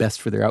not be best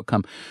for their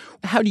outcome.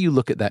 How do you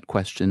look at that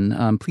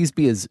question? Please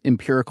be as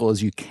empirical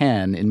as you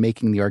can in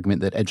making the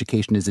argument that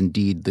education is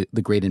indeed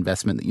the great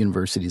investment that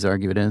universities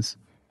argue it is.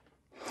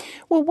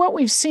 Well, what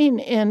we've seen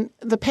in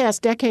the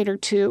past decade or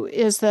two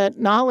is that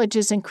knowledge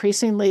is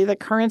increasingly the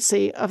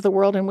currency of the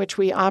world in which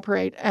we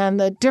operate, and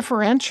the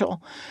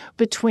differential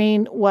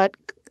between what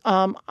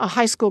a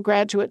high school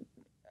graduate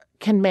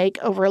can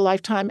make over a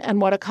lifetime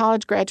and what a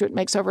college graduate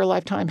makes over a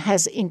lifetime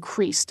has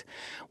increased.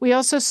 We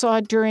also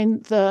saw during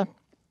the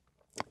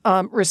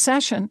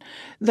recession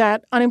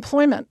that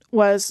unemployment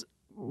was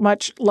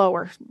much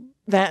lower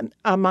than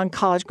among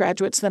college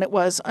graduates than it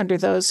was under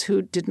those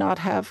who did not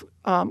have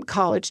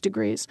college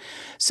degrees.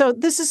 So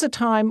this is a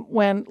time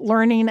when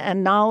learning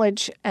and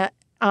knowledge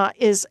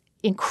is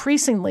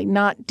increasingly,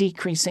 not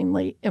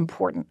decreasingly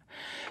important.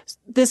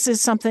 This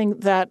is something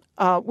that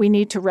we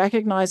need to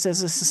recognize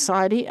as a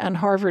society, and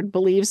Harvard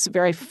believes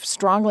very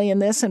strongly in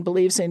this and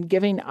believes in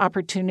giving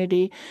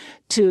opportunity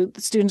to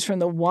students from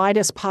the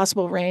widest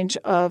possible range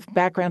of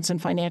backgrounds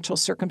and financial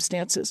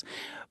circumstances.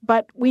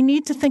 But we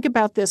need to think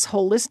about this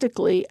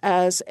holistically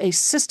as a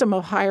system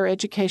of higher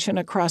education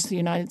across the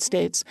United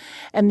States,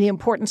 and the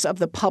importance of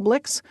the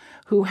publics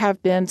who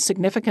have been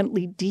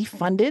significantly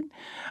defunded.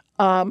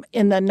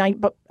 In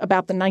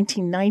about the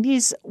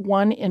 1990s,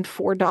 $1 in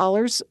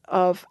 $4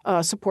 of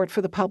support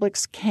for the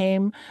publics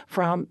came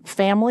from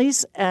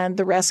families, and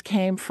the rest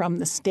came from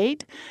the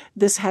state.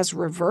 This has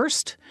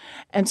reversed.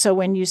 And so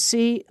when you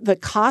see the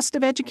cost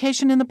of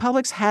education in the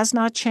publics has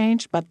not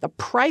changed, but the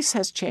price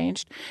has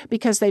changed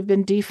because they've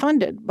been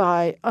defunded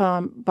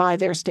by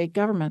their state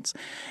governments.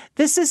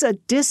 This is a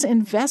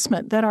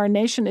disinvestment that our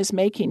nation is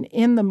making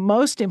in the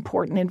most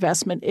important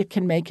investment it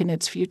can make in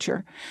its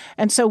future.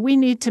 And so we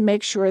need to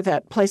make sure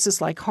that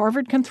places like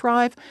Harvard can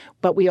thrive,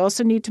 but we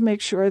also need to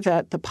make sure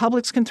that the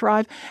publics can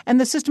thrive,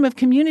 and the system of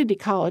community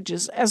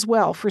colleges as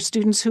well for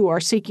students who are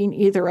seeking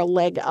either a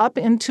leg up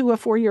into a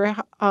four-year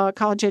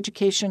college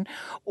education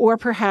or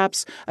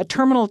perhaps a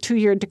terminal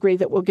two-year degree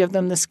that will give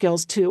them the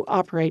skills to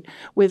operate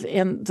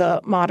within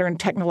the modern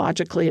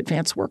technologically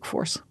advanced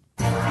workforce.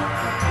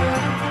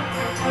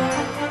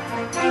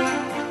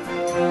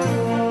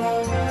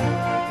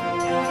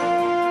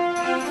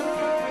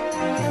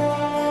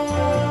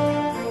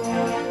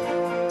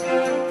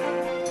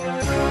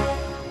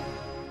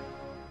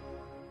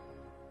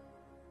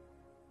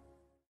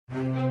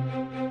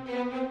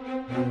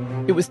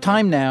 It was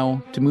time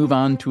now to move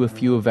on to a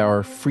few of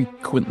our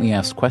frequently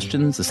asked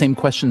questions, the same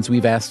questions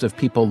we've asked of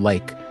people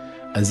like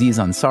Aziz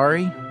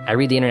Ansari. I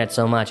read the internet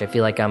so much, I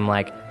feel like I'm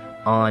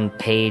on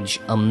page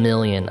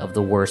 1,000,000 of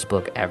the worst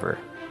book ever,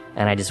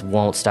 and I just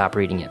won't stop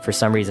reading it. For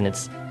some reason,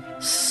 it's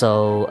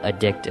so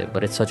addictive,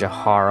 but it's such a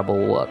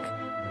horrible book.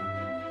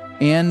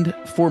 And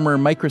former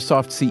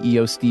Microsoft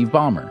CEO Steve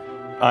Ballmer.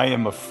 I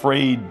am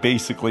afraid,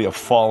 basically, of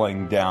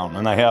falling down,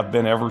 and I have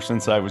been ever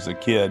since I was a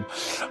kid.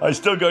 I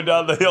still go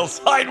down the hill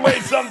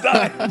sideways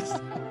sometimes.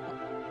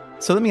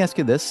 So let me ask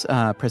you this,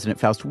 President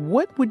Faust.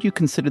 What would you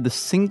consider the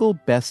single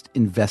best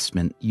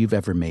investment you've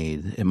ever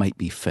made? It might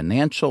be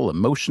financial,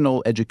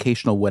 emotional,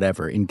 educational,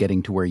 whatever, in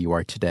getting to where you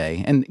are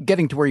today. And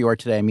getting to where you are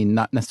today, I mean,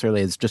 not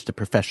necessarily as just a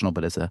professional,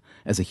 but as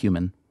a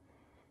human.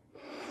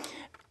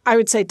 I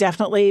would say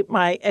definitely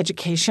my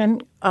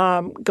education.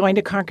 Going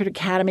to Concord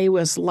Academy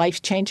was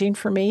life-changing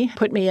for me,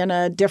 put me in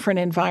a different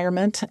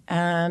environment,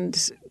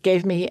 and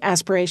gave me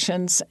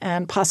aspirations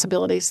and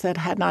possibilities that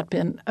had not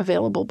been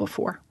available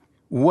before.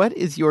 What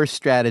is your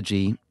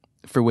strategy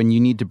for when you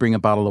need to bring a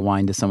bottle of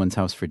wine to someone's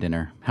house for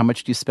dinner? How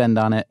much do you spend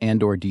on it,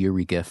 and or do you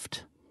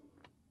regift?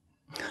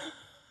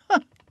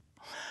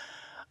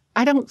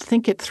 I don't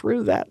think it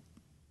through that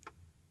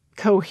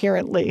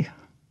coherently.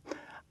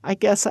 I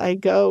guess I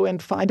go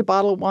and find a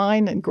bottle of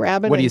wine and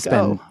grab it and go. What do you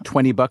spend,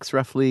 $20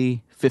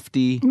 roughly,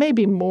 50?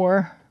 Maybe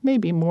more,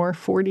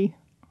 40,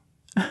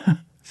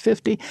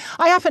 50.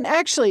 I often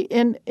actually,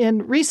 in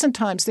recent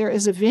times, there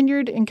is a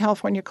vineyard in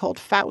California called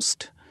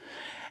Faust.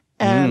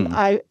 And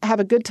I have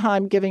a good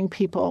time giving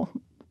people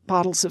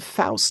bottles of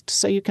Faust.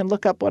 So you can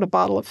look up what a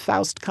bottle of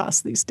Faust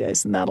costs these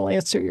days, and that'll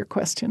answer your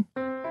question.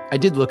 I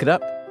did look it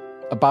up.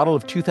 A bottle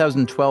of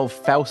 2012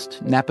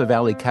 Faust Napa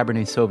Valley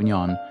Cabernet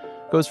Sauvignon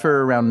goes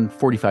for around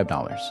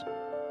 $45.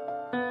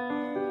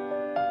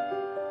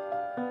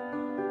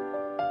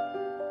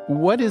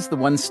 What is the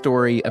one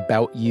story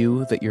about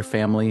you that your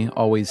family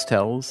always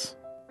tells?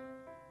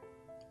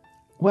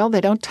 Well,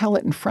 they don't tell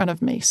it in front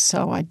of me,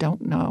 so I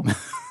don't know.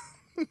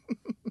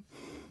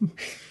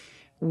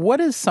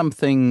 What is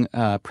something,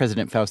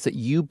 President Faust, that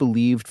you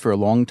believed for a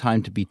long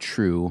time to be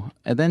true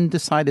and then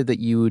decided that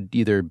you had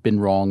either been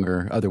wrong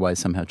or otherwise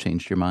somehow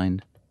changed your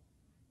mind?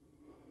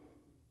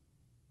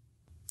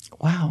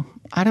 Wow.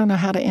 I don't know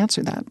how to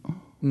answer that.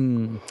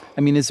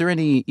 I mean, is there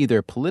any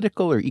either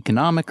political or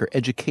economic or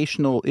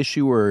educational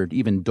issue or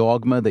even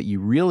dogma that you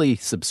really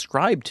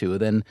subscribe to,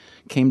 then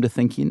came to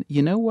think,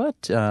 you know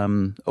what?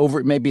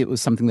 Maybe it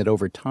was something that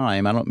over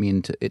time, I don't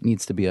mean it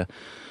needs to be a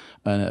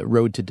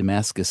road to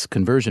Damascus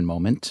conversion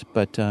moment,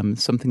 but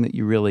something that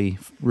you really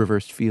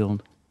reversed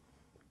field.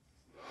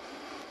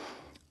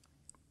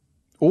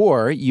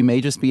 Or you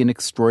may just be an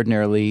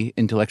extraordinarily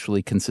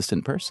intellectually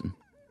consistent person.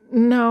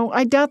 No,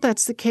 I doubt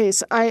that's the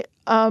case. I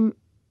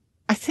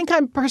think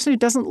I'm a person who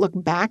doesn't look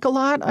back a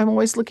lot. I'm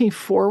always looking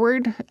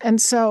forward.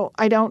 And so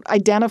I don't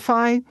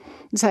identify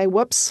and say,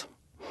 whoops,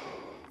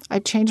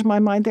 I've changed my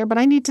mind there. But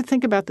I need to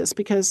think about this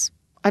because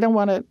I don't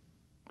want to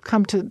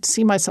come to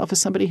see myself as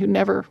somebody who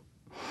never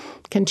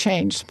can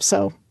change.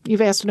 So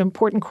you've asked an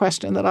important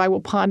question that I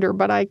will ponder,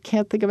 but I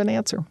can't think of an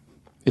answer.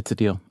 It's a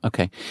deal.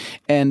 Okay.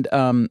 And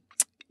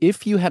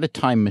if you had a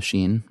time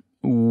machine,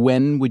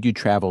 when would you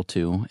travel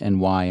to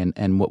and why,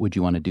 and what would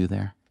you want to do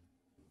there?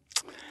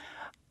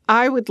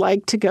 I would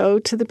like to go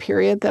to the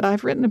period that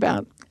I've written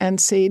about and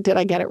see, did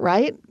I get it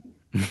right?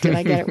 Did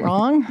I get it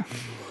wrong?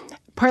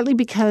 Partly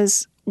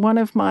because one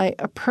of my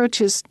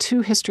approaches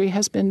to history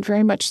has been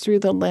very much through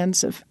the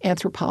lens of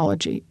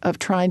anthropology, of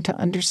trying to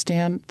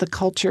understand the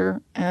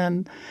culture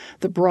and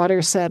the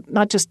broader set,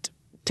 not just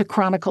to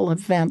chronicle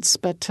events,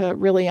 but to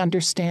really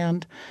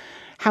understand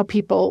how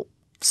people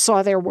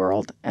saw their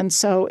world. And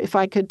so if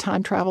I could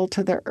time travel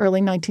to the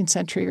early 19th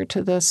century or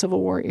to the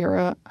Civil War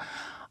era,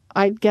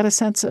 I'd get a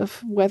sense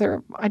of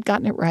whether I'd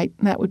gotten it right,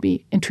 and that would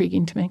be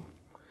intriguing to me.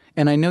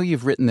 And I know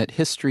you've written that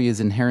history is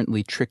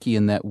inherently tricky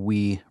in that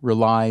we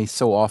rely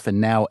so often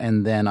now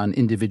and then on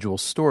individual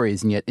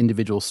stories, and yet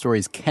individual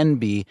stories can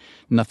be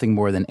nothing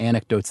more than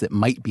anecdotes that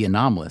might be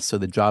anomalous. So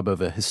the job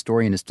of a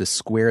historian is to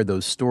square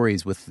those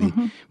stories with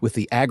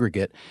the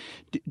aggregate.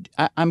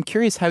 I'm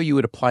curious how you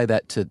would apply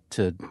that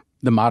to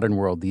the modern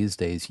world these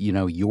days. You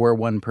know, you're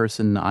one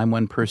person, I'm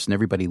one person,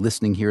 everybody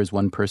listening here is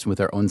one person with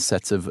our own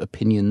sets of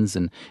opinions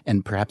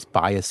and perhaps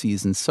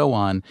biases and so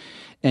on.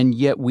 And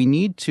yet we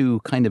need to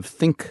kind of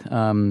think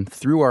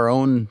through our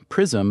own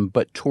prism,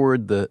 but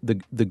toward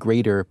the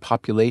greater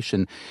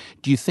population.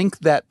 Do you think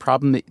that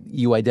problem that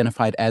you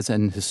identified as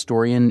an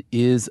historian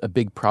is a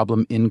big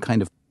problem in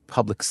kind of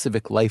public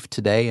civic life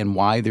today, and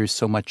why there's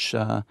so much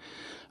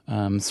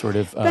That's such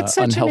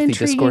unhealthy an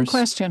intriguing discourse?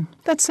 question.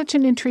 That's such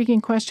an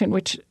intriguing question,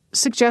 which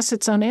suggests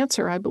its own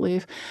answer, I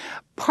believe.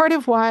 Part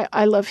of why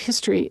I love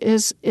history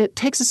is it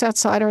takes us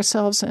outside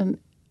ourselves and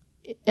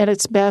at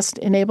its best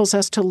enables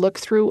us to look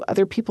through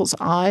other people's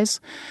eyes.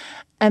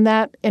 And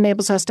that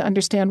enables us to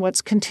understand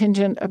what's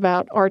contingent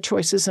about our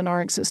choices and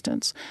our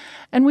existence.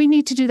 And we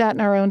need to do that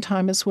in our own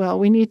time as well.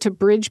 We need to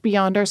bridge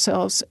beyond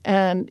ourselves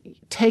and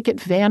take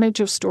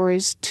advantage of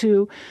stories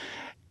to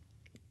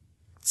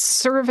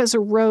serve as a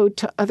road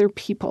to other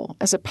people,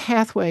 as a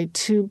pathway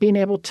to being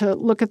able to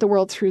look at the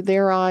world through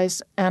their eyes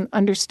and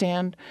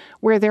understand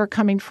where they're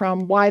coming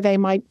from, why they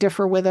might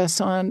differ with us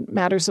on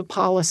matters of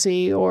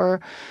policy or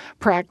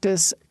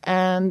practice,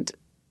 and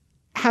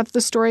have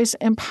the stories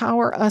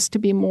empower us to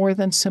be more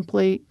than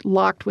simply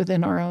locked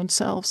within our own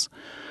selves.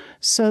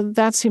 So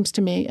that seems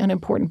to me an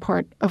important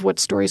part of what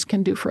stories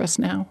can do for us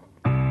now.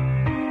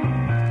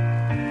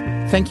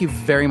 Thank you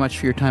very much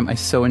for your time. I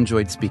so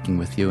enjoyed speaking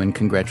with you, and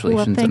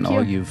congratulations on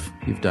all you've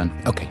done.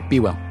 Okay, be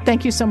well.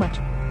 Thank you so much.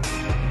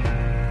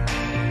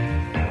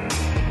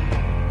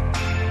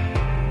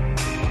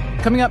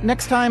 Coming up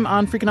next time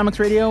on Freakonomics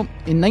Radio,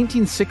 in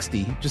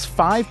 1960, just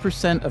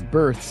 5% of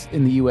births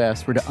in the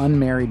U.S. were to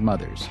unmarried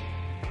mothers.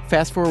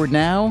 Fast forward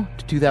now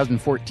to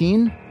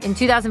 2014. In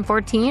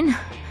 2014,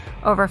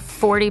 over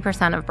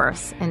 40% of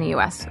births in the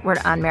U.S. were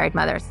to unmarried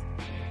mothers.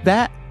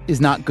 That is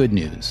not good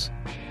news.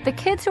 The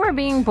kids who are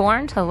being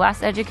born to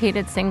less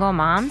educated single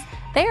moms,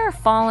 they are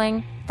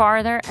falling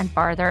farther and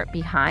farther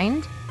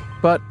behind.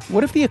 But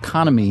what if the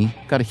economy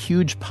got a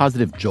huge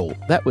positive jolt?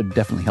 That would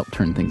definitely help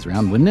turn things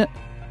around, wouldn't it?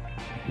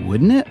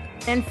 Wouldn't it?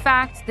 In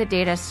fact, the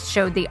data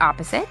showed the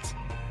opposite.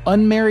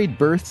 Unmarried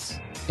births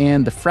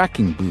and the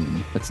fracking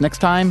boom. That's next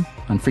time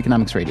on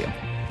Freakonomics Radio.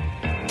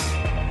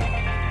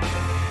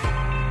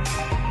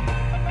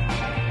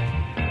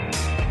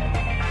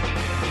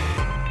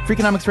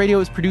 Freakonomics Radio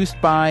is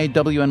produced by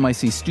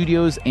WNYC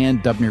Studios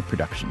and Dubner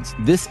Productions.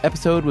 This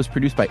episode was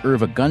produced by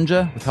Irva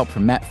Gunja with help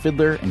from Matt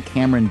Fidler and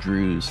Cameron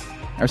Drews.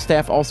 Our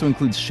staff also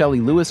includes Shelley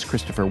Lewis,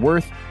 Christopher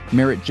Worth,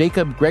 Merritt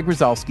Jacob, Greg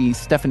Rozalski,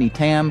 Stephanie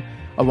Tam,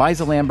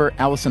 Eliza Lambert,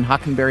 Allison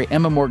Hockenberry,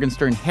 Emma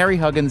Morgenstern, Harry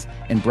Huggins,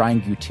 and Brian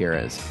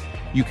Gutierrez.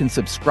 You can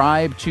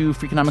subscribe to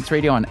Freakonomics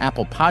Radio on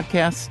Apple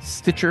Podcasts,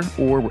 Stitcher,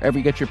 or wherever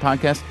you get your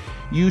podcasts.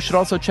 You should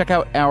also check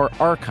out our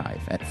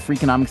archive at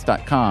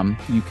Freakonomics.com.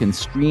 You can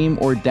stream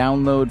or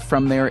download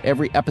from there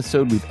every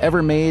episode we've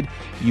ever made.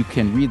 You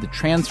can read the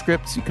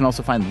transcripts. You can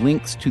also find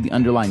links to the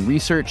underlying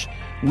research.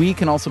 We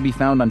can also be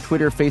found on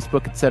Twitter,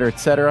 Facebook,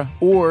 etc.,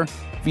 or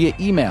via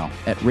email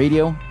at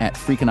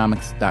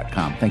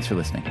radio@Freakonomics.com. Thanks for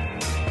listening.